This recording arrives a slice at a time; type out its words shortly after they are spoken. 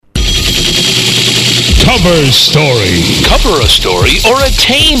cover story. Cover a story or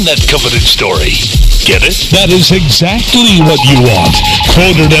attain that coveted story. Get it? That is exactly what you want.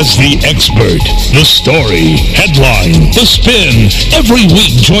 Quoted as the expert, the story, headline, the spin. Every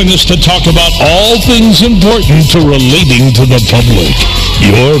week, join us to talk about all things important to relating to the public.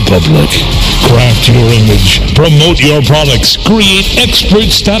 Your public. Craft your image. Promote your products. Create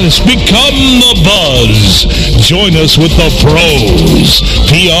expert status. Become the buzz. Join us with the pros.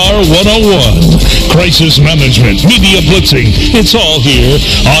 PR 101. Crisis management. Media blitzing. It's all here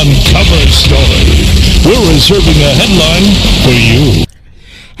on Cover Story. We're reserving a headline for you.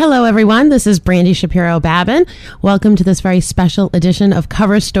 Hello, everyone. This is Brandy Shapiro-Babin. Welcome to this very special edition of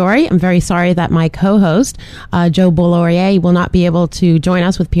Cover Story. I'm very sorry that my co-host, Joe Boulaurier, will not be able to join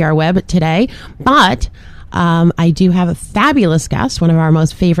us with PR Web today, but I do have a fabulous guest, one of our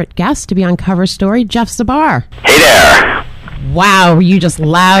most favorite guests to be on Cover Story, Jeff Zabar. Hey there. Wow, were you just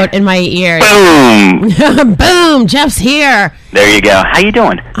loud in my ears? Boom. Boom, Jeff's here. There you go. How you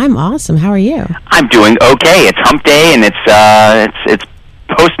doing? I'm awesome. How are you? I'm doing okay. It's hump day and it's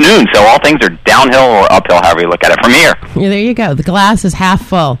post noon, so all things are downhill or uphill, however you look at it from here. Yeah, there you go. The glass is half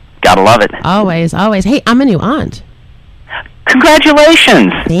full. Gotta love it. Always, always. Hey, I'm a new aunt.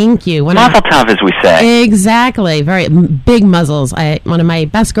 Congratulations. Thank you. Mazel tov, as we say. Exactly. Very big muzzles. One of my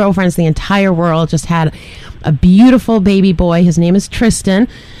best girlfriends in the entire world just had a beautiful baby boy. His name is Tristan.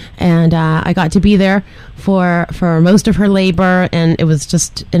 And I got to be there for most of her labor, and it was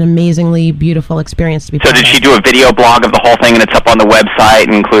just an amazingly beautiful experience to be part of. So did she do a video blog of the whole thing, and it's up on the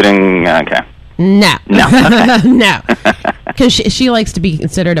website, including, okay. No. Okay. No. Because she likes to be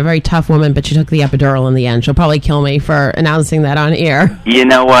considered a very tough woman, but she took the epidural in the end. She'll probably kill me for announcing that on air. You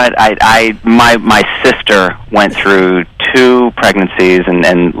know what? My sister went through 2 pregnancies and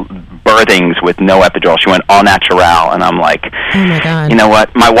birthings with no epidural. She went all natural, and I'm like, oh my God. You know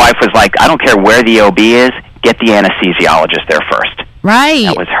what? My wife was like, I don't care where the OB is, get the anesthesiologist there first. Right.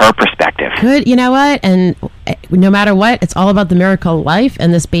 That was her perspective. Good. You know what? And no matter what, it's all about the miracle of life,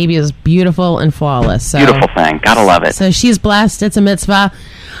 and this baby is beautiful and flawless. So, beautiful thing. Gotta love it. So she's blessed. It's a mitzvah.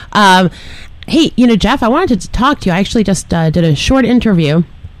 Hey, Jeff, I wanted to talk to you. I actually just did a short interview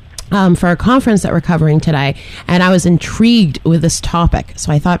for a conference that we're covering today, and I was intrigued with this topic.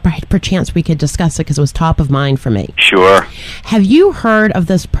 So I thought perchance we could discuss it because it was top of mind for me. Sure. Have you heard of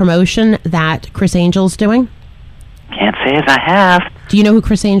this promotion that Criss Angel's doing? Can't say as I have. Do you know who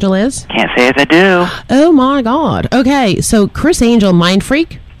Criss Angel is? Can't say as I do. Oh my God. Okay, so Criss Angel, mind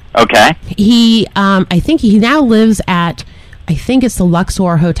freak. Okay. He, I think he now lives at, I think it's the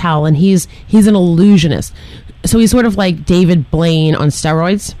Luxor Hotel, and he's an illusionist. So he's sort of like David Blaine on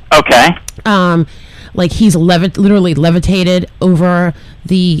steroids. Okay. Like he's literally levitated over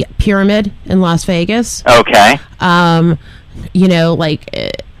the pyramid in Las Vegas. Okay.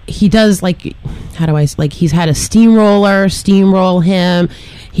 He does he's had a steamroller steamroll him.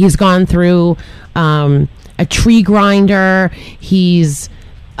 He's gone through a tree grinder. He's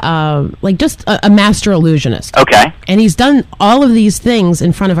just a master illusionist. Okay. And he's done all of these things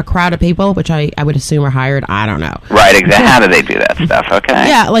in front of a crowd of people, which I would assume are hired. I don't know. Right, exactly. How do they do that stuff? Okay.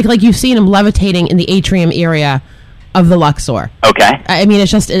 Yeah, like you've seen him levitating in the atrium area of the Luxor. Okay. I mean,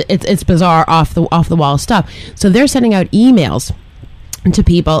 it's just it's bizarre, off the wall stuff. So they're sending out emails to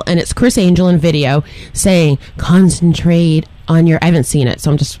people, and it's Criss Angel in video saying, concentrate on your, I haven't seen it, so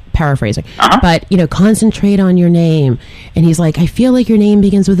I'm just paraphrasing, but, concentrate on your name. And he's like, I feel like your name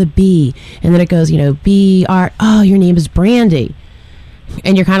begins with a B. And then it goes, B-R, oh, your name is Brandy.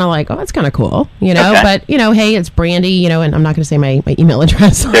 And you're kind of like, oh, that's kind of cool, okay. But, hey, it's Brandy, and I'm not going to say my email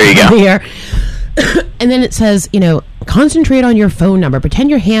address there you go. Here. And then it says, concentrate on your phone number. Pretend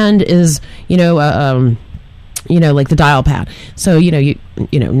your hand is, like the dial pad. So,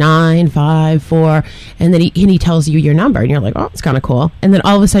 954, and then he tells you your number, and you're like, oh, it's kind of cool. And then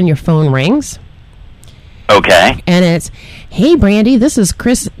all of a sudden your phone rings. Okay. And it's, hey, Brandy, this is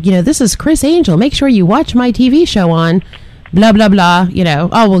Criss Angel. Make sure you watch my TV show on blah, blah, blah,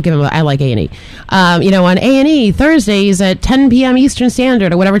 we'll give him, I like A&E. On A&E Thursdays at 10 p.m. Eastern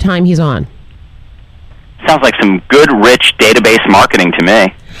Standard, or whatever time he's on. Sounds like some good, rich database marketing to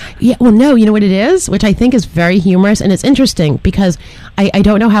me. Yeah, well, no, you know what it is? Which I think is very humorous, and it's interesting because I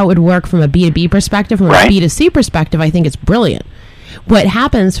don't know how it would work from a B2B perspective. From a B2C perspective, I think it's brilliant. What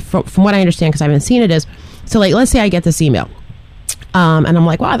happens, from what I understand, because I haven't seen it, is, so like, let's say I get this email, and I'm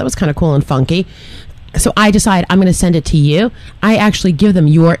like, wow, that was kind of cool and funky. So I decide I'm going to send it to you. I actually give them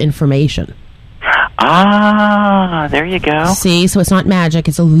your information. Ah, there you go. See, so it's not magic,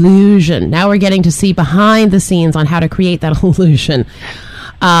 it's illusion. Now we're getting to see behind the scenes on how to create that illusion.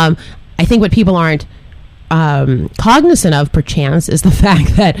 I think what people aren't cognizant of, perchance, is the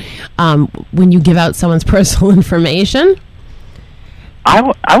fact that when you give out someone's personal information, I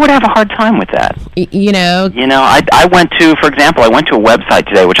would have a hard time with that. I went to, for example, a website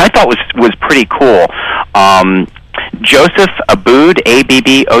today, which I thought was pretty cool. Joseph Abboud,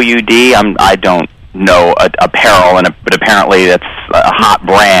 Abboud. I don't know apparel, but apparently that's a hot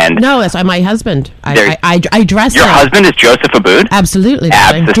brand. No, that's my husband. I dress your him. husband is Joseph Abboud? Absolutely.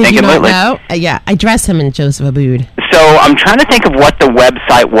 Did you not know? Yeah, I dress him in Joseph Abboud. So I'm trying to think of what the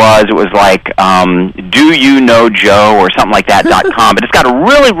website was. It was like Do You Know Joe or something like that .com. But it's got a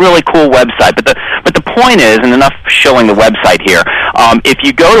really, really cool website. But the point is, and enough shilling the website here, if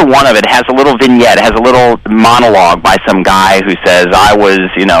you go to one of it, has a little vignette, it has a little monologue by some guy who says, I was,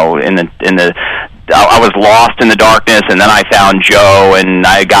 I was lost in the darkness, and then I found Joe, and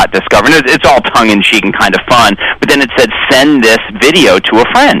I got discovered. It's all tongue-in-cheek and kind of fun. But then it said, send this video to a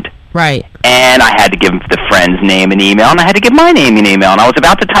friend. Right. And I had to give the friend's name and email, and I had to give my name and email. And I was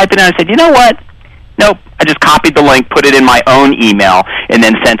about to type it in, and I said, you know what? Nope. I just copied the link, put it in my own email, and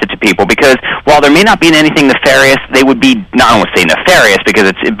then sent it to people. Because while there may not be anything nefarious, they would be, I don't want to say nefarious,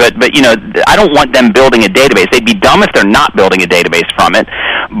 because but I don't want them building a database. They'd be dumb if they're not building a database from it.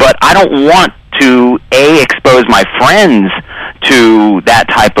 But I don't want to, expose my friends to that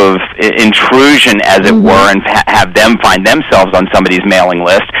type of intrusion, as it were, and have them find themselves on somebody's mailing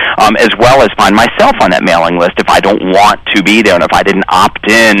list, as well as find myself on that mailing list if I don't want to be there, and if I didn't opt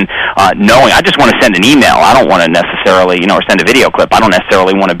in, knowing I just want to send an email. I don't want to necessarily, or send a video clip. I don't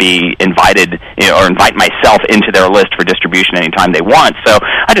necessarily want to be invited, or invite myself into their list for distribution anytime they want. So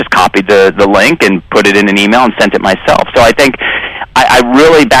I just copied the link and put it in an email and sent it myself. So I think I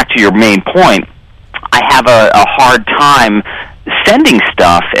really, back to your main point, I have a hard time sending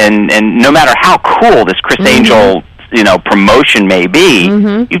stuff, and no matter how cool this Chris Angel, promotion may be,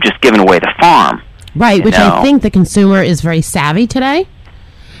 you've just given away the farm. Right, which I think the consumer is very savvy today,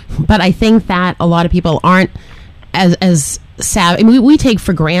 but I think that a lot of people aren't as savvy. I mean, we take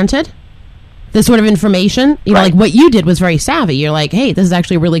for granted this sort of information. Like what you did was very savvy. You're like, hey, this is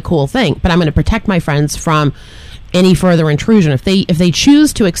actually a really cool thing, but I'm going to protect my friends from any further intrusion. If they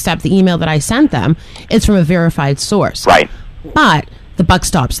choose to accept the email that I sent them, it's from a verified source. Right. But the buck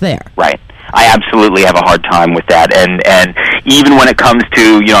stops there. Right. I absolutely have a hard time with that, and even when it comes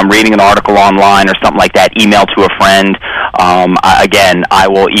to, I'm reading an article online or something like that, email to a friend, I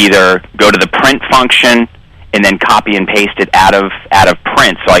will either go to the print function and then copy and paste it out of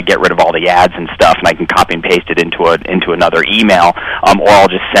print, so I get rid of all the ads and stuff, and I can copy and paste it into another email, or I'll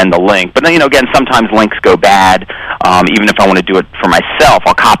just send the link. But then, again, sometimes links go bad. Even if I want to do it for myself,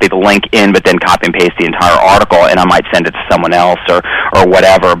 I'll copy the link in, but then copy and paste the entire article, and I might send it to someone else or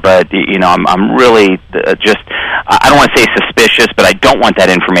whatever. But I'm really I don't want to say suspicious, but I don't want that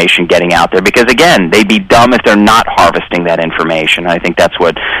information getting out there, because again, they'd be dumb if they're not harvesting that information. I think that's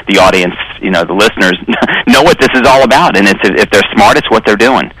what the audience, the listeners, know what this is all about, and if they're smart, it's what they're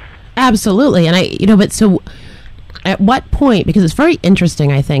doing. Absolutely, and but so at what point? Because it's very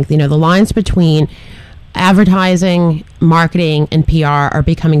interesting. I think the lines between advertising, marketing, and PR are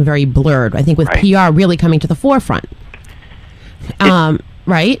becoming very blurred. I think with PR really coming to the forefront,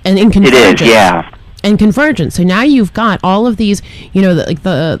 right? And in convergence, it is, yeah. And convergence. So now you've got all of these,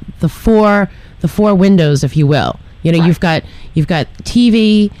 the four windows, if you will. You've got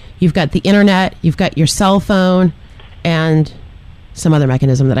TV, you've got the internet, you've got your cell phone, and some other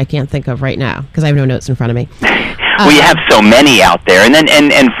mechanism that I can't think of right now because I have no notes in front of me. Well, you have so many out there, and then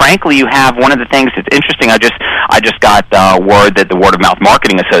and frankly, you have one of the things that's interesting. I just got word that the Word of Mouth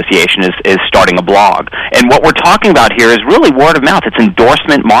Marketing Association is starting a blog, and what we're talking about here is really word of mouth. It's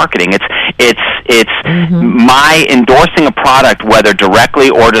endorsement marketing. It's my endorsing a product, whether directly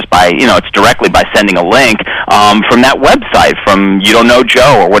or just by it's directly by sending a link from that website, from You Don't Know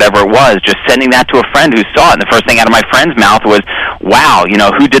Joe or whatever it was, just sending that to a friend who saw it. And the first thing out of my friend's mouth was, "Wow,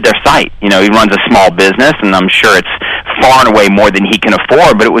 who did their site?" He runs a small business, and I'm sure it's far and away more than he can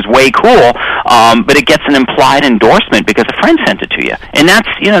afford, but it was way cool. But it gets an implied endorsement because a friend sent it to you, and that's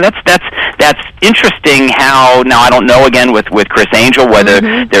interesting. How now I don't know again with Chris Angel whether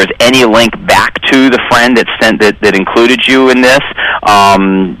there's any link back to the friend that sent that included you in this,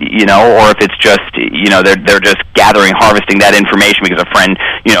 or if it's just they're just harvesting that information because a friend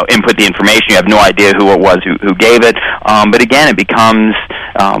input the information. You have no idea who it was who gave it. But again, it becomes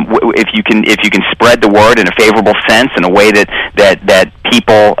if you can spread the word in a favorable sense in a way that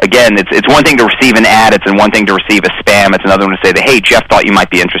people, again, it's one thing to receive an ad, it's one thing to receive a spam, it's another one to say that, hey, Jeff thought you might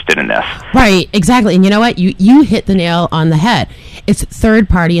be interested in this. Right, exactly. And you know what? You hit the nail on the head. It's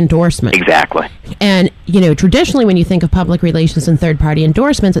third-party endorsement. Exactly. And, traditionally when you think of public relations and third-party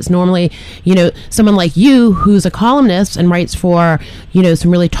endorsements, it's normally, someone like you who's a columnist and writes for, some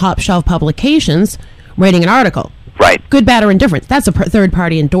really top-shelf publications writing an article. Right. Good, bad, or indifferent. That's a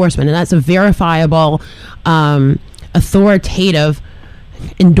third-party endorsement, and that's a verifiable, authoritative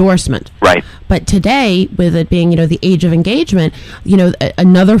endorsement. Right. But today, with it being, the age of engagement,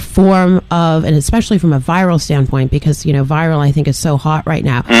 another form of, and especially from a viral standpoint, because, viral, I think, is so hot right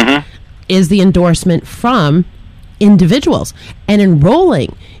now, is the endorsement from individuals and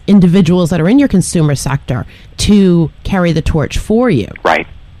enrolling individuals that are in your consumer sector to carry the torch for you. Right.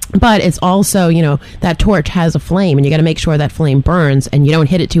 But it's also, that torch has a flame, and you got to make sure that flame burns, and you don't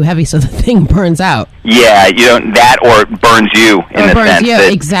hit it too heavy so the thing burns out. Yeah, you don't that, or it burns you in the sense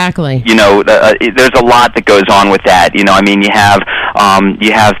that exactly. There's a lot that goes on with that. You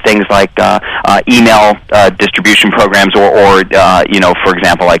have things like email distribution programs, or for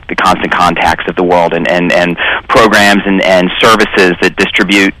example, like the Constant Contacts of the world, and programs and services that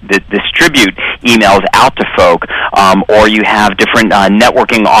distribute emails out to folk, or you have different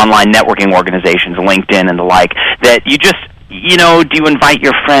online networking organizations, LinkedIn and the like, that you just, do you invite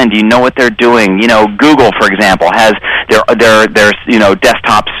your friend? Do you know what they're doing? Google, for example, has their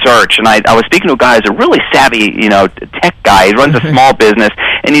desktop search. And I was speaking to a guy who's a really savvy, tech guy. He runs a small business,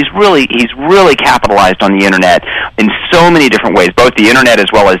 and he's really capitalized on the internet in so many different ways, both the internet as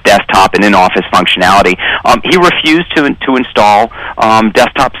well as desktop and in-office functionality. He refused to install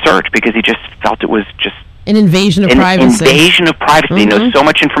desktop search because he just felt it was just an invasion of privacy. Invasion of privacy. He knows so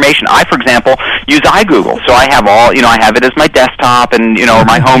much information. I, for example, use iGoogle, so I have all. I have it as my desktop and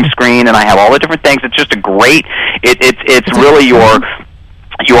my home screen, and I have all the different things. It's just a great. It's really your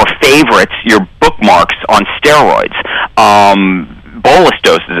favorites, your bookmarks on steroids, bolus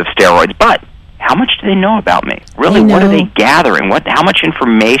doses of steroids, but. How much do they know about me? Really, what are they gathering? How much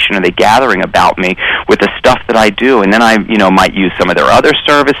information are they gathering about me with the stuff that I do? And then I, might use some of their other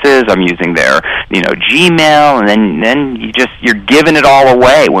services. I'm using their, Gmail, and then you're giving it all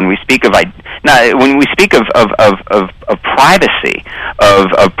away. When we speak of privacy,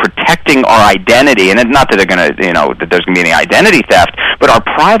 of protecting our identity, and it's not that they're going to, that there's going to be any identity theft, but our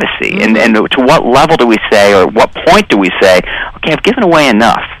privacy, and to what level do we say, or what point do we say, okay, I've given away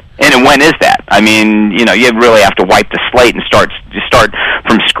enough. And when is that? I mean, you really have to wipe the slate and start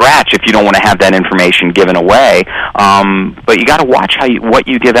from scratch if you don't want to have that information given away. But you got to watch what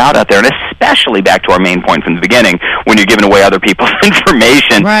you give out there, and especially back to our main point from the beginning, when you're giving away other people's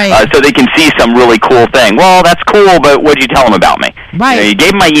information, so they can see some really cool thing. Well, that's cool, but what did you tell them about me? Right. You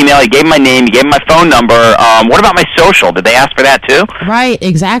gave them my email, you gave them my name, you gave them my phone number. What about my social? Did they ask for that too? Right,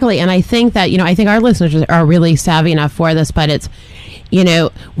 exactly. And I think that I think our listeners are really savvy enough for this, but it's. We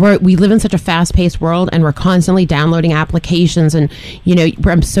live in such a fast-paced world, and we're constantly downloading applications, and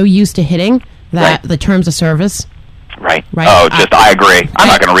I'm so used to hitting the terms of service. Right. Oh, I agree. I'm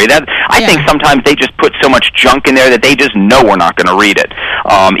not going to read that. I think sometimes they just put so much junk in there that they just know we're not going to read it.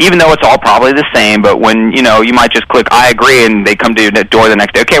 Even though it's all probably the same, but when, you might just click I agree, and they come to your door the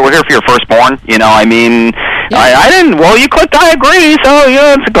next day. Okay, we're here for your firstborn. I didn't, well, you clicked I agree, so,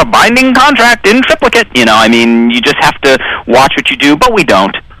 it's a binding contract in triplicate. You just have to watch what you do, but we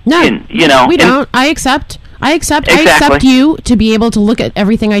don't. No, we don't. I accept you to be able to look at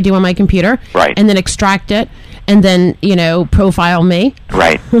everything I do on my computer. Right. And then extract it. And then, profile me.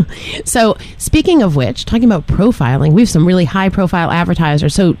 Right. So, speaking of which, talking about profiling, we have some really high-profile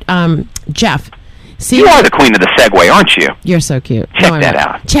advertisers. So, Jeff. You are the queen of the segue, aren't you? You're so cute. Check that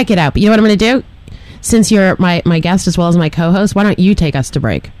out. Check it out. But you know what I'm going to do? Since you're my guest as well as my co-host, why don't you take us to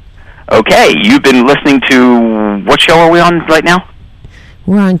break? Okay. You've been listening to... What show are we on right now?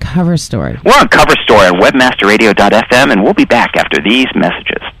 We're on Cover Story. We're on Cover Story on webmasterradio.fm, and we'll be back after these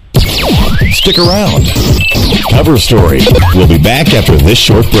messages. Stick around. Cover Story. We'll be back after this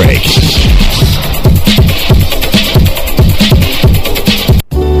short break.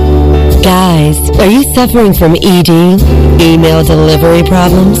 Guys, are you suffering from ED? Email delivery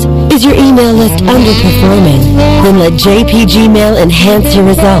problems? Is your email list underperforming? Then let JPGmail enhance your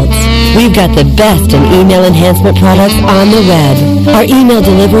results. We've got the best in email enhancement products on the web. Our email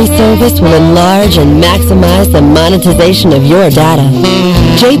delivery service will enlarge and maximize the monetization of your data.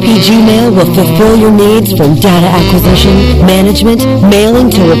 JPGmail will fulfill your needs from data acquisition, management, mailing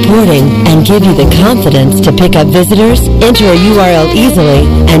to reporting, and give you the confidence to pick up visitors, enter a URL easily,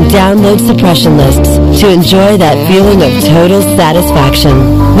 and download suppression lists to enjoy that feeling of total satisfaction.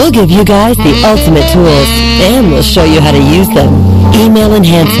 We'll give you guys the ultimate tools, and we'll show you how to use them. Email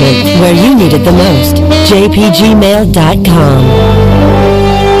enhancement, where you need it the most. JPGmail.com.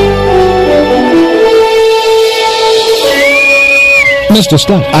 Mr.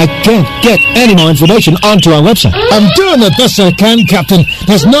 Scott, I can't get any more information onto our website. I'm doing the best I can, Captain.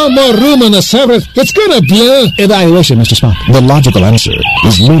 There's no more room on the server. It's gonna blow. Evaluation, Mr. Spock. The logical answer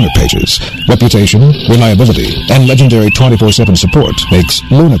is Lunar Pages. Reputation, reliability, and legendary 24/7 support makes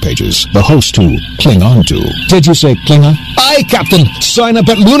Lunar Pages the host to cling on to. Did you say cling on? Aye, Captain. Sign up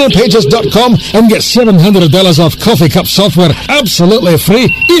at lunarpages.com and get $700 off coffee cup software absolutely free.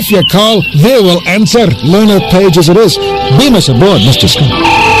 If you call, they will answer. Lunar Pages it is. Beam us aboard, Mr. Scott.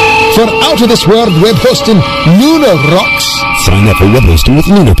 For out-of-this-world web hosting, Lunar rocks. Sign up for web hosting with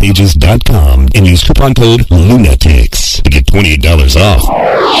lunarpages.com and use coupon code LUNATICS to get $28 off.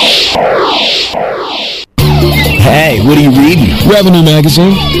 Hey, what are you reading? Revenue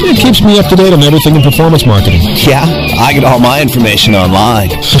Magazine. It keeps me up to date on everything in performance marketing. Yeah, I get all my information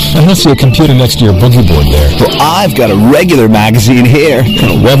online. I don't see a computer next to your boogie board there. Well, I've got a regular magazine here.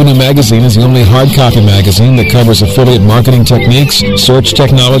 Revenue Magazine is the only hard copy magazine that covers affiliate marketing techniques, search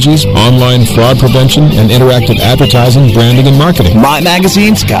technologies, online fraud prevention, and interactive advertising, branding, and marketing. My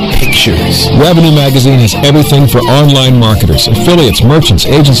magazine's got pictures. Revenue Magazine has everything for online marketers, affiliates, merchants,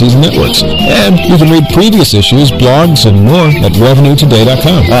 agencies, and networks. And you can read previous issues, blogs, and more at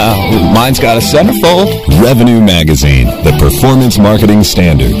RevenueToday.com. Mine's got a centerfold. Revenue Magazine, the performance marketing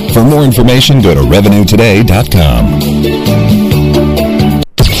standard. For more information, go to RevenueToday.com.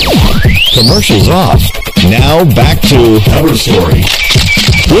 Commercials off. Now back to Cover Story.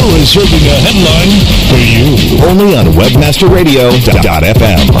 We're reserving a headline for you. Only on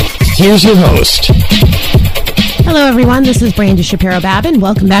WebmasterRadio.fm. Here's your host. Hello, everyone. This is Brandy Shapiro-Babin.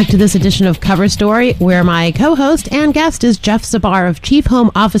 Welcome back to this edition of Cover Story, where my co-host and guest is Jeff Zabarov, Chief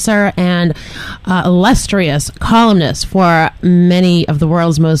Home Officer and illustrious columnist for many of the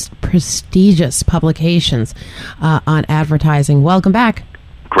world's most prestigious publications on advertising. Welcome back.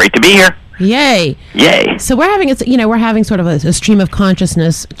 Great to be here. Yay! Yay! So we're having sort of a stream of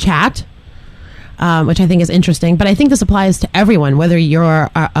consciousness chat, which I think is interesting. But I think this applies to everyone, whether you're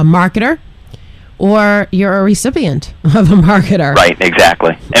a marketer or you're a recipient of a marketer. Right,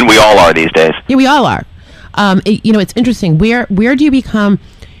 exactly. And we all are these days. Yeah, we all are. It's interesting. Where do you become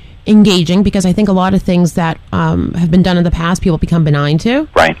engaging? Because I think a lot of things that have been done in the past, people become benign to.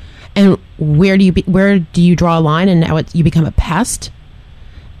 Right. And where do you draw a line, and now you become a pest?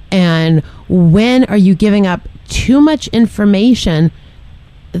 And when are you giving up too much information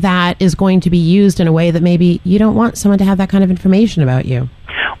that is going to be used in a way that maybe you don't want someone to have that kind of information about you?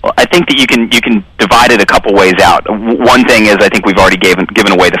 Well, I think that you can divide it a couple ways out. One thing is I think we've already given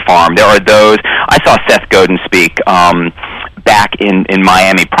away the farm. There are those. I saw Seth Godin speak back in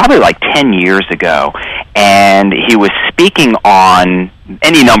Miami probably like 10 years ago, and he was speaking on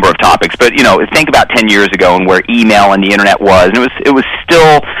any number of topics. But think about 10 years ago and where email and the internet was, and it was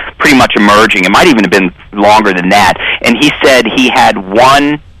still pretty much emerging. It might even have been longer than that. And he said he had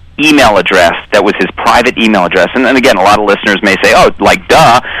one email address that was his private email address. And again, a lot of listeners may say, oh, like,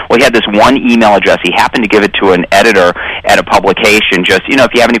 duh. Well, he had this one email address. He happened to give it to an editor at a publication. Just,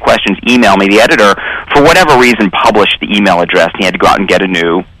 if you have any questions, email me. The editor, for whatever reason, published the email address. He had to go out and get a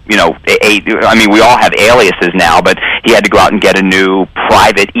new, we all have aliases now, but he had to go out and get a new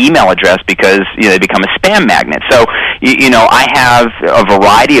private email address because, they become a spam magnet. So, I have a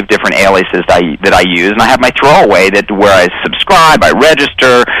variety of different aliases that I use, and I have my throwaway where I subscribe, I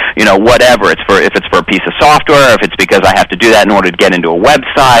register, whatever. If it's for a piece of software, if it's because I have to do that in order to get into a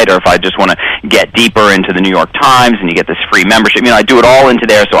website, or if I just want to get deeper into the New York Times and you get this free membership. I do it all into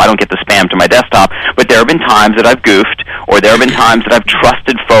there so I don't get the spam to my desktop. But there have been times that I've goofed, or there have been times that I've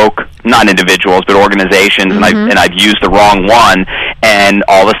trusted folk, not individuals, but organizations, and I've used the wrong one, and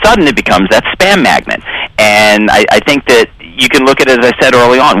all of a sudden it becomes that spam magnet. And I think that you can look at it, as I said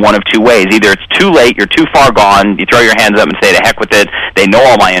early on, one of two ways. Either it's too late, you're too far gone, you throw your hands up and say, to heck with it, they know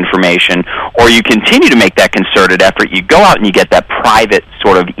all my information, or you continue to make that concerted effort. You go out and you get that private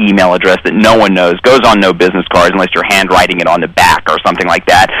sort of email address that no one knows, goes on no business cards unless you're handwriting it on the back or something like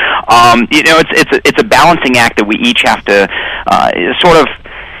that. It's a balancing act that we each have to sort of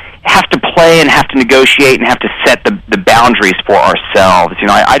have to play and have to negotiate and have to set the boundaries for ourselves.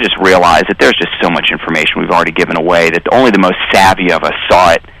 I just realized that there's just so much information we've already given away that only the most savvy of us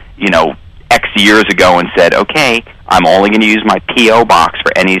saw it, X years ago and said, okay, I'm only going to use my P.O. box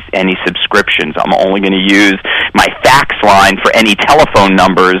for any subscriptions. I'm only going to use my fax line for any telephone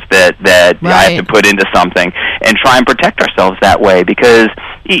numbers that right. I have to put into something, and try and protect ourselves that way, because,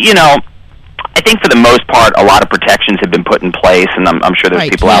 I think for the most part, a lot of protections have been put in place, and I'm sure there's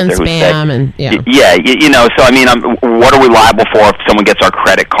people out there who say, so what are we liable for if someone gets our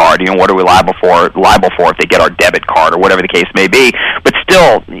credit card? What are we liable for if they get our debit card, or whatever the case may be? But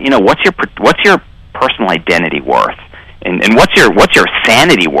still, what's your personal identity worth? And what's your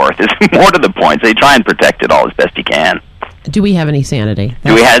sanity worth is more to the point. So you try and protect it all as best you can. Do we have any sanity?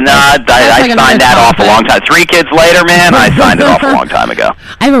 Do we have? No, I signed that off a long time. 3 kids later, man, I signed it off a long time ago.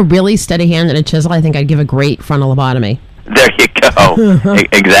 I have a really steady hand and a chisel. I think I'd give a great frontal lobotomy. There you go.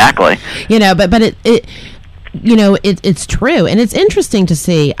 Exactly. But it it's true, and it's interesting to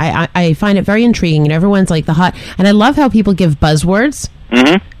see. I find it very intriguing. Everyone's like the hot, and I love how people give buzzwords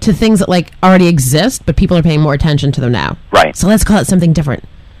to things that like already exist, but people are paying more attention to them now. Right. So let's call it something different.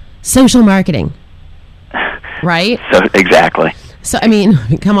 Social marketing. Right? So exactly. So I mean,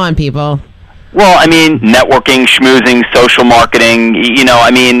 come on, people. Well, I mean, networking, schmoozing, social marketing. I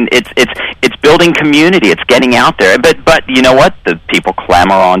mean, it's building community. It's getting out there. But you know what? The people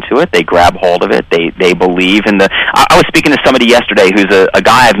clamor onto it. They grab hold of it. They believe in the. I was speaking to somebody yesterday who's a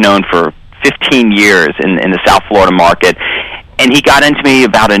guy I've known for 15 years in the South Florida market. And he got into me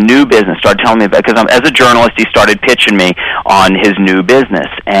about a new business, started telling me about, because as a journalist, he started pitching me on his new business.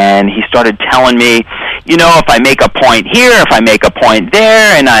 And he started telling me, if I make a point here, if I make a point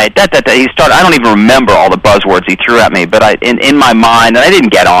there, and I don't even remember all the buzzwords he threw at me, but in my mind, and I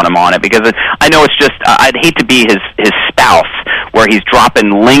didn't get on him on it, because I know it's just, I'd hate to be his spouse, where he's dropping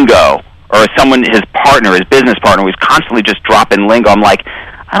lingo, or his partner, his business partner, who's constantly just dropping lingo. I'm like,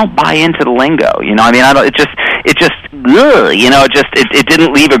 I don't buy into the lingo, I mean, it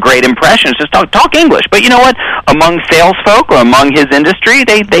didn't leave a great impression. It's just talk English. But you know what? Among sales folk or among his industry,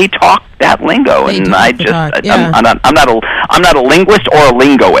 they talk that lingo, I'm not a linguist or a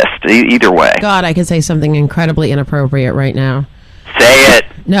lingoist either way. God, I could say something incredibly inappropriate right now. Say it.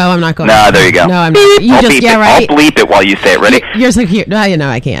 No, I'm not going. No, there you go. No, I'm not. You I'll just, beep yeah, it. right. I'll bleep it while you say it. Ready? You're so cute. No,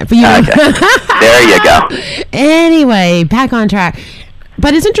 I can't. But okay. There you go. Anyway, back on track.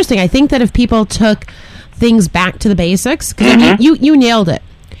 But it's interesting. I think that if people took things back to the basics, because you nailed it.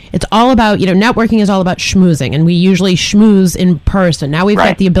 It's all about, networking is all about schmoozing, and we usually schmooze in person. Now we've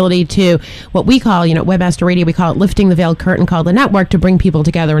got the ability to, what we call, at Webmaster Radio, we call it lifting the veiled curtain, called the network, to bring people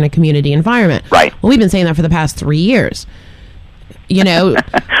together in a community environment. Right. Well, we've been saying that for the past 3 years.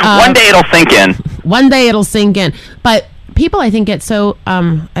 One day it'll sink in. One day it'll sink in. But people, I think, get so,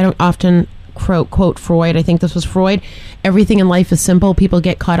 I don't often quote Freud. I think this was Freud. Everything in life is simple. People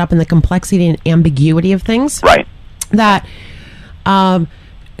get caught up in the complexity and ambiguity of things. Right. That, social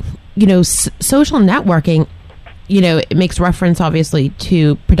networking, it makes reference obviously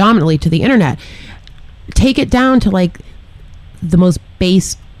predominantly to the internet. Take it down to like the most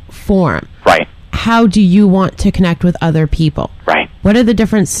base form. Right. How do you want to connect with other people? Right. What are the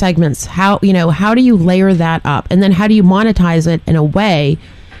different segments? How do you layer that up? And then how do you monetize it in a way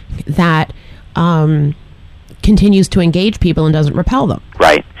that continues to engage people and doesn't repel them?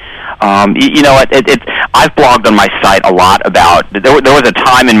 Right. I've blogged on my site a lot about. There was a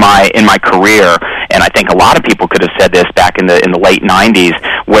time in my career, and I think a lot of people could have said this back in the late '90s,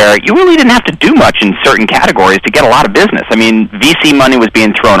 where you really didn't have to do much in certain categories to get a lot of business. I mean, VC money was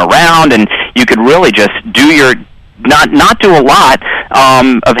being thrown around, and you could really just do not do a lot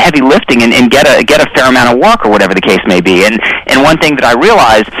of heavy lifting and get a fair amount of work, or whatever the case may be. And one thing that I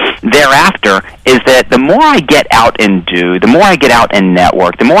realized thereafter is that the more I get out and do, the more I get out and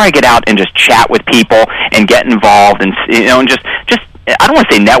network, the more I get out and just chat with people and get involved and and just I don't want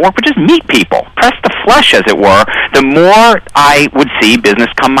to say network, but just meet people, press the flesh, as it were, the more I would see business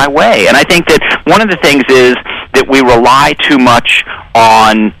come my way. And I think that one of the things is that we rely too much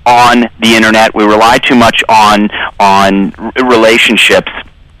on the internet. We rely too much on relationships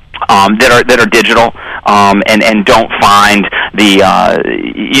that are digital, and don't find we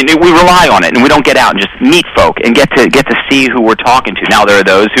rely on it, and we don't get out and just meet folk and get to see who we're talking to. Now there are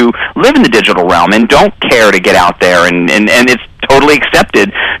those who live in the digital realm and don't care to get out there, and it's totally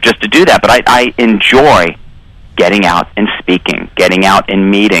accepted just to do that. But I enjoy getting out and speaking, getting out and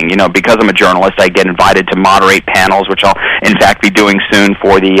meeting. Because I'm a journalist, I get invited to moderate panels, which I'll in fact be doing soon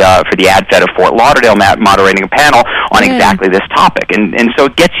for the AdFed of Fort Lauderdale, moderating a panel on exactly this topic. And so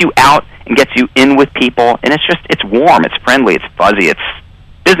it gets you out and gets you in with people, and it's warm, it's friendly, it's fuzzy, it's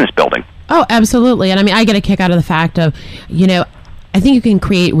business building. Oh, absolutely. And I mean, I get a kick out of the fact of, I think you can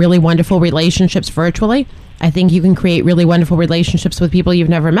create really wonderful relationships virtually. I think you can create really wonderful relationships with people you've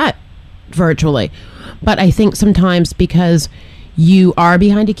never met virtually. But I think sometimes because you are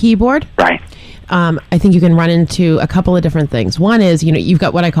behind a keyboard, right? I think you can run into a couple of different things. One is, you've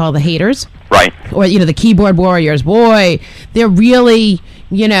got what I call the haters, right? Or the keyboard warriors. Boy, they're really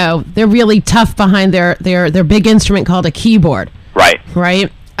tough behind their big instrument called a keyboard, right?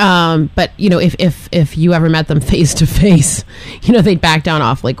 Right. But if you ever met them face to face, they'd back down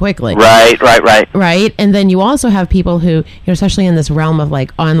awfully quickly. Right. And then you also have people who, especially in this realm of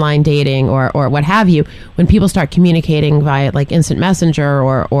like online dating or what have you, when people start communicating via like instant messenger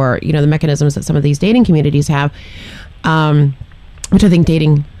or the mechanisms that some of these dating communities have, which I think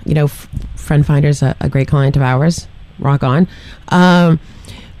dating, Friend Finder's a great client of ours. Rock on.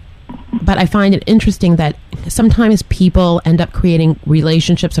 But I find it interesting that sometimes people end up creating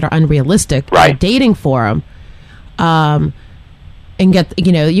relationships that are unrealistic in a dating forum, and get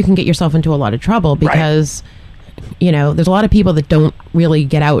you can get yourself into a lot of trouble because there's a lot of people that don't really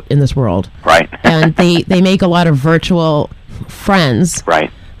get out in this world, right? And they make a lot of virtual friends,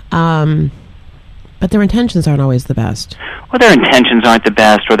 right? But their intentions aren't always the best. Well, their intentions aren't the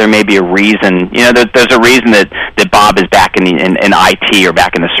best, or there may be a reason. There's a reason that Bob is back in IT or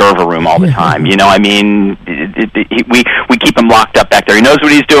back in the server room all the time. We keep him locked up back there. He knows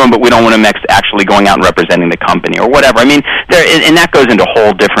what he's doing, but we don't want him actually going out and representing the company or whatever. I mean, and that goes into a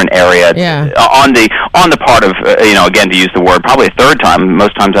whole different area. Yeah. On the part of again, to use the word probably a third time.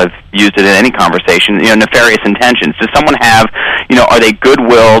 Most times I've used it in any conversation. Nefarious intentions. Does someone have are they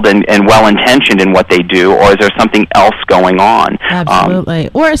good-willed and well-intentioned in what they do, or is there something else going on? Absolutely.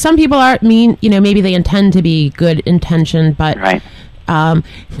 Or some people are maybe they intend to be good intentioned, but right.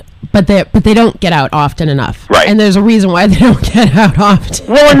 But they don't get out often enough. Right. And there's a reason why they don't get out often.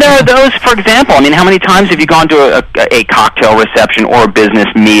 Well, and there are those, for example, how many times have you gone to a cocktail reception or a business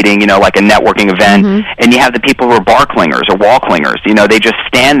meeting, like a networking event, and you have the people who are bar clingers or wall clingers, they just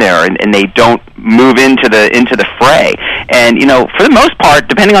stand there and they don't move into the fray. And, for the most part,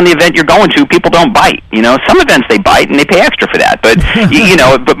 depending on the event you're going to, people don't bite. Some events they bite and they pay extra for that. But,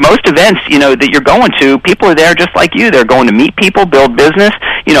 but most events, that you're going to, people are there just like you. They're going to meet people, build business.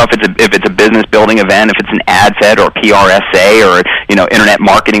 If it's a business building event, if it's an AdFed or PRSA or Internet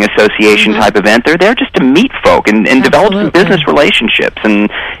Marketing Association type event, they're there just to meet folk and develop some business relationships. And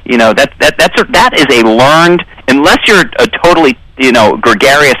that is a learned, unless you're a totally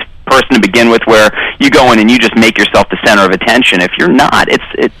gregarious person to begin with, where you go in and you just make yourself the center of attention. If you're not, it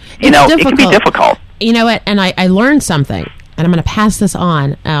can be difficult. You know what? And I learned something. And I'm going to pass this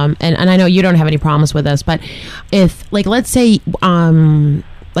on, and I know you don't have any problems with this, but if, let's say,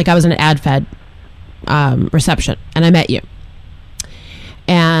 I was in an AdFed reception, and I met you,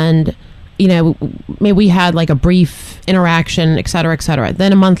 and, maybe we had, a brief interaction, et cetera, et cetera.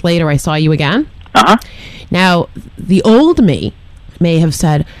 Then a month later, I saw you again. Uh-huh. Now, the old me may have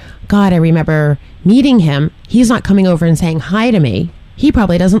said, God, I remember meeting him. He's not coming over and saying hi to me. He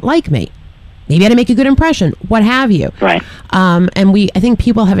probably doesn't like me. Maybe I had to make a good impression, what have you. Right. And I think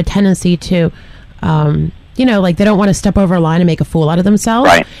people have a tendency to, they don't want to step over a line and make a fool out of themselves.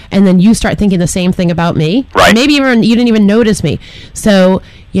 Right. And then you start thinking the same thing about me. Right. Maybe you didn't even notice me. So,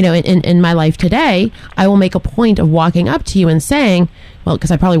 in my life today, I will make a point of walking up to you and saying, well,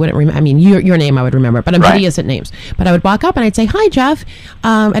 because I probably wouldn't remember, your name I would remember, but I'm hideous at names. But I would walk up and I'd say, hi, Jeff.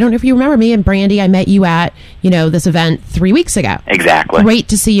 I don't know if you remember me and Brandy. I met you at, this event 3 weeks ago. Exactly. Great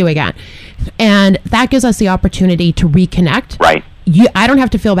to see you again. And that gives us the opportunity to reconnect. Right. I don't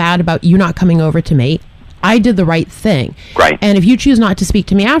have to feel bad about you not coming over to me. I did the right thing. Right. And if you choose not to speak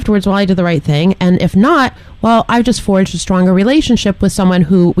to me afterwards, well, I did the right thing. And if not, well, I've just forged a stronger relationship with someone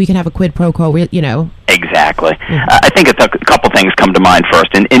who we can have a quid pro quo, Exactly. I think a couple things come to mind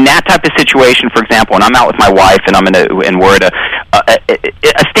first. In that type of situation, for example, when I'm out with my wife and we're at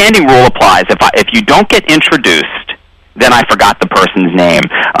a standing rule applies. If you don't get introduced, then I forgot the person's name.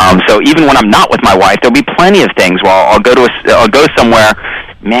 So even when I'm not with my wife, there'll be plenty of things where I'll go somewhere,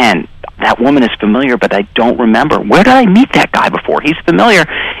 man, that woman is familiar, but I don't remember. Where did I meet that guy before? He's familiar.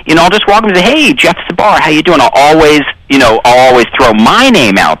 I'll just walk up and say, hey, Jeff Sabar, how you doing? I'll always throw my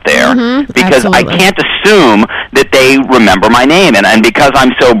name out there because absolutely. I can't assume that they remember my name. And because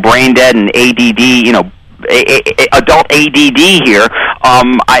I'm so brain dead and ADD, adult ADD here,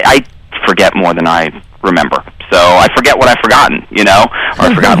 I forget more than I remember. So I forget what I've forgotten, or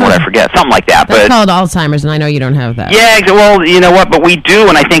I've forgotten what I forget, something like that. That's called Alzheimer's, and I know you don't have that. Yeah, well, you know what, but we do,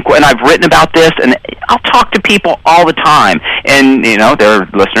 and I think, and I've written about this, and I'll talk to people all the time, and, there are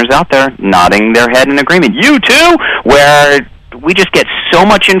listeners out there nodding their head in agreement. You too, where we just get so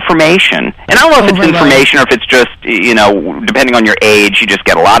much information, and I don't know if it's information or if it's just, depending on your age, you just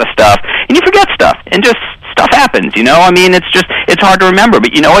get a lot of stuff, and you forget stuff, and just stuff happens, it's hard to remember,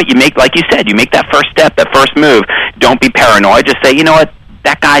 but you know what, you make, like you said, you make that first step, that first move. Don't be paranoid, just say, you know what,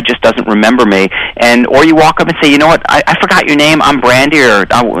 that guy just doesn't remember me, or you walk up and say, you know what, I forgot your name, I'm Brandy, or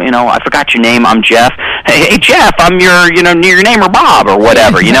I forgot your name, I'm Jeff. Hey Jeff, I'm your name or Bob or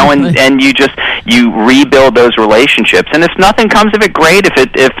whatever, and you just, you rebuild those relationships. And if nothing comes of it, great. If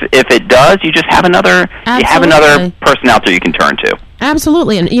it does, you just have another person out there you can turn to.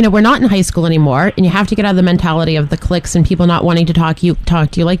 Absolutely. And, we're not in high school anymore, and you have to get out of the mentality of the cliques and people not wanting to talk to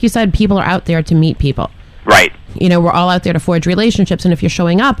you. Like you said, people are out there to meet people. Right. We're all out there to forge relationships, and if you're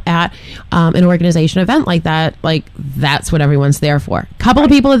showing up at an organization event like that, that's what everyone's there for. A couple of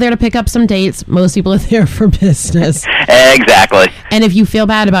people are there to pick up some dates. Most people are there for business. Exactly. And if you feel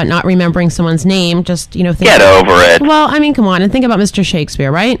bad about not remembering someone's name, just, think get over it. Well, I mean, come on, and think about Mr.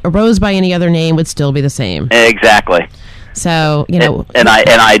 Shakespeare, right? A rose by any other name would still be the same. Exactly. So, and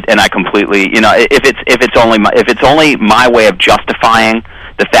I completely, if it's only my way of justifying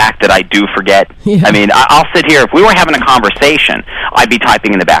the fact that I do forget. Yeah. I mean, I'll sit here. If we were having a conversation, I'd be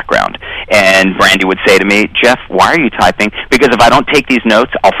typing in the background, and Brandy would say to me, "Jeff, why are you typing?" Because if I don't take these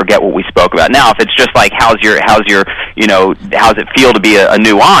notes, I'll forget what we spoke about. Now, if it's just like how's it feel to be a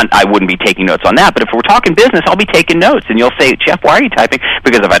new aunt, I wouldn't be taking notes on that. But if we're talking business, I'll be taking notes, and you'll say, "Jeff, why are you typing?"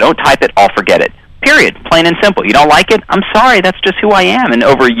 Because if I don't type it, I'll forget it. Period. Plain and simple. You don't like it? I'm sorry. That's just who I am. And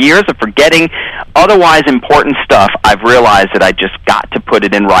over years of forgetting otherwise important stuff, I've realized that I just got to put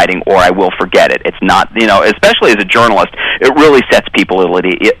it in writing or I will forget it. It's not, especially as a journalist, it really sets people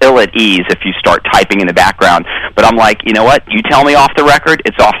ill at ease if you start typing in the background. But I'm like, you know what? You tell me off the record,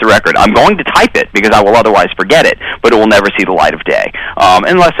 it's off the record. I'm going to type it because I will otherwise forget it, but it will never see the light of day.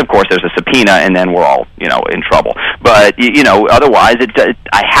 Unless, of course, there's a subpoena and then we're all, in trouble. But, otherwise,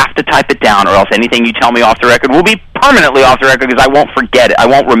 I have to type it down or else anything you tell me off the record will be permanently off the record because I won't forget it. I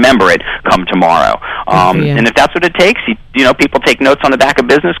won't remember it come tomorrow. And if that's what it takes, people take notes on the back of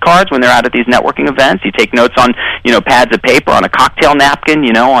business cards when they're out at these networking events. You take notes on, pads of paper, on a cocktail napkin,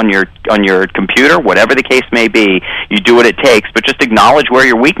 on your computer, whatever the case may be. You do what it takes, but just acknowledge where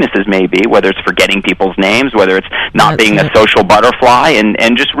your weaknesses may be, whether it's forgetting people's names, whether it's not being a social butterfly,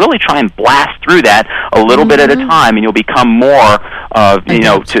 and just really try and blast through that a little bit at a time, and you'll become more of,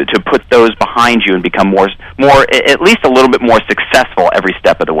 to put those behind you and become more, at least a little bit more successful every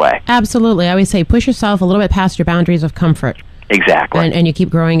step of the way. Absolutely. I always say push yourself a little bit past your boundaries of comfort. Exactly. And you keep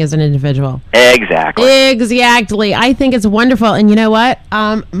growing as an individual. Exactly. I think it's wonderful. And you know what?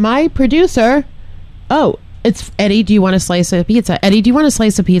 My producer, it's Eddie, do you want a slice of pizza? Eddie, do you want a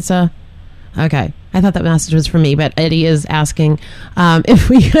slice of pizza? Okay. I thought that message was for me, but Eddie is asking if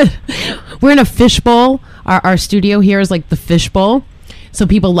we could. We're in a fishbowl. Our studio here is like the fishbowl. So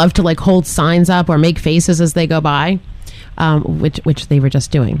people love to hold signs up or make faces as they go by, which they were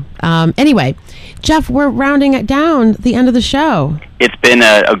just doing. Anyway, Jeff, we're rounding it down the end of the show. It's been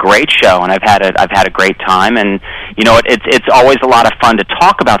a great show, and I've had a great time. And it's always a lot of fun to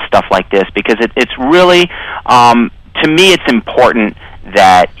talk about stuff like this because it's really, to me, it's important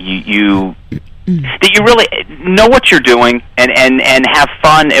that you really know what you're doing and have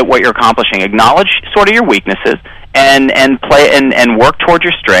fun at what you're accomplishing. Acknowledge sort of your weaknesses and play and work toward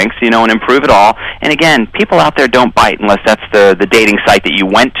your strengths, and improve it all. And again, people out there don't bite unless that's the dating site that you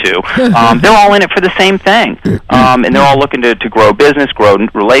went to. They're all in it for the same thing, and they're all looking to grow business, grow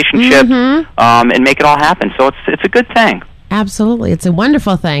relationships, and make it all happen. So it's a good thing. Absolutely. It's a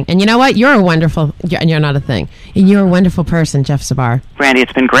wonderful thing. And you know what? You're not a thing. You're a wonderful person, Jeff Sabar. Brandy,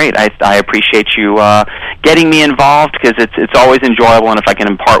 it's been great. I appreciate you getting me involved because it's always enjoyable. And if I can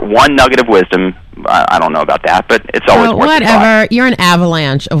impart one nugget of wisdom, I don't know about that, but it's always worth it. Whatever. You're an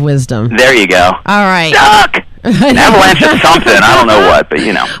avalanche of wisdom. There you go. All right. Duck! An avalanche of something. I don't know what, but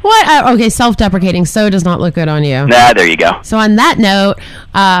What? Okay, self-deprecating. So does not look good on you. Nah, there you go. So on that note,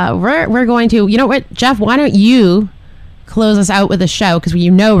 we're going to, you know what, Jeff, why don't you close us out with a show because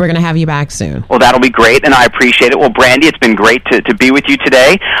we're going to have you back soon. Well, that'll be great, and I appreciate it. Well, Brandy, it's been great to be with you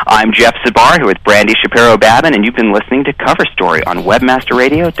today. I'm Jeff Sabar here with Brandy Shapiro-Babin, and you've been listening to Cover Story on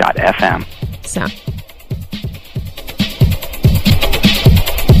WebmasterRadio.fm. So